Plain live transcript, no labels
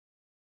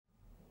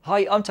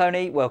Hi, I'm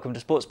Tony. Welcome to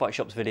Sports Bike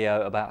Shop's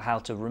video about how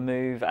to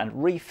remove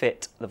and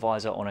refit the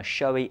visor on a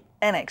Shoei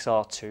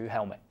NXR 2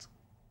 helmet.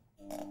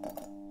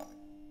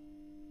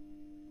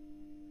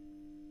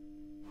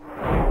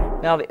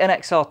 Now the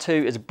NXR 2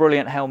 is a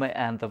brilliant helmet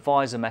and the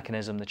visor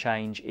mechanism, the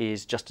change,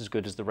 is just as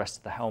good as the rest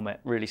of the helmet.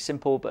 Really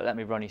simple, but let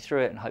me run you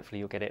through it and hopefully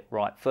you'll get it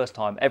right first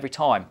time, every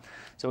time.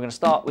 So we're going to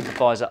start with the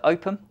visor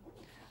open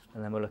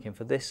and then we're looking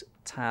for this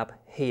tab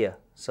here.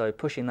 So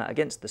pushing that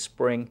against the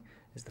spring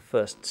is the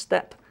first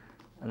step.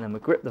 And then we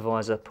grip the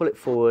visor, pull it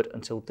forward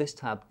until this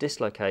tab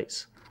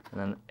dislocates, and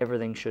then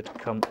everything should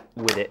come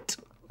with it.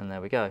 And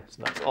there we go,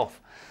 so that's off.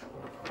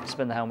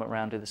 Spin the helmet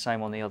around, do the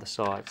same on the other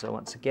side. So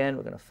once again,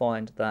 we're going to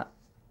find that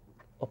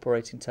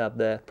operating tab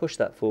there, push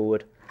that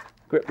forward,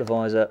 grip the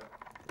visor,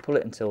 pull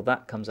it until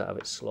that comes out of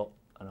its slot,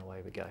 and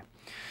away we go.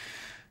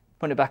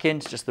 Put it back in,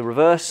 it's just the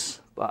reverse,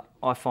 but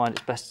I find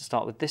it's best to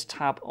start with this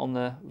tab on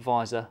the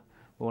visor.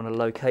 We want to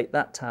locate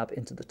that tab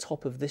into the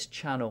top of this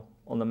channel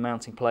on the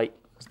mounting plate.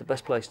 It's the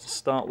best place to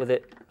start with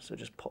it, so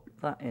just pop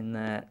that in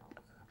there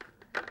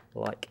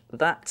like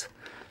that,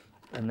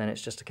 and then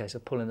it's just a case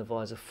of pulling the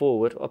visor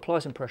forward. Apply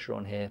some pressure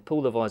on here,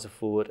 pull the visor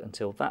forward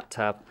until that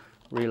tab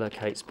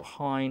relocates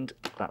behind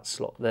that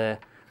slot there,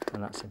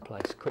 and that's in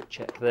place. Quick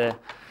check there,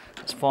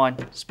 that's fine.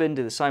 Spin,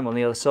 do the same on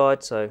the other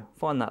side, so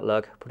find that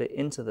lug, put it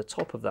into the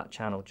top of that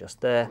channel just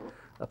there,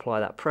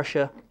 apply that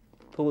pressure,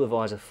 pull the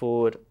visor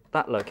forward,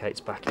 that locates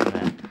back in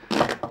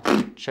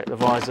there. Check the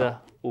visor,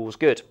 all's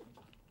good.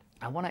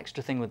 And one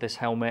extra thing with this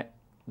helmet,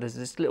 there's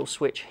this little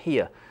switch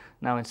here.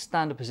 Now in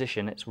standard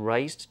position it's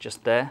raised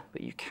just there,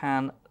 but you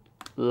can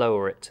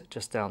lower it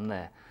just down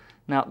there.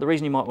 Now the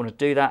reason you might want to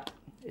do that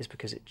is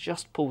because it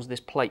just pulls this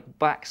plate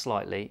back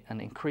slightly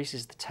and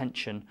increases the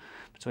tension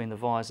between the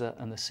visor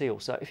and the seal.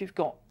 So if you've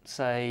got,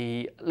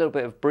 say, a little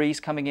bit of breeze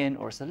coming in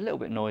or it's a little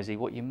bit noisy,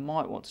 what you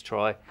might want to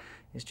try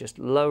is just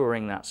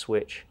lowering that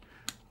switch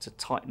to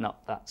tighten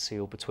up that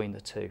seal between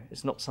the two.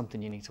 It's not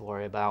something you need to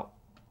worry about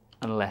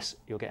unless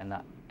you're getting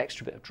that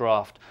extra bit of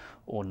draft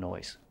or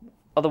noise.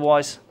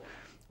 Otherwise,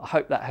 I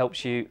hope that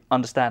helps you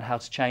understand how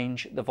to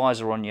change the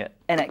visor on your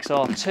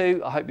NXR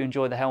 2. I hope you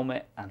enjoy the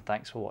helmet and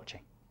thanks for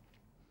watching.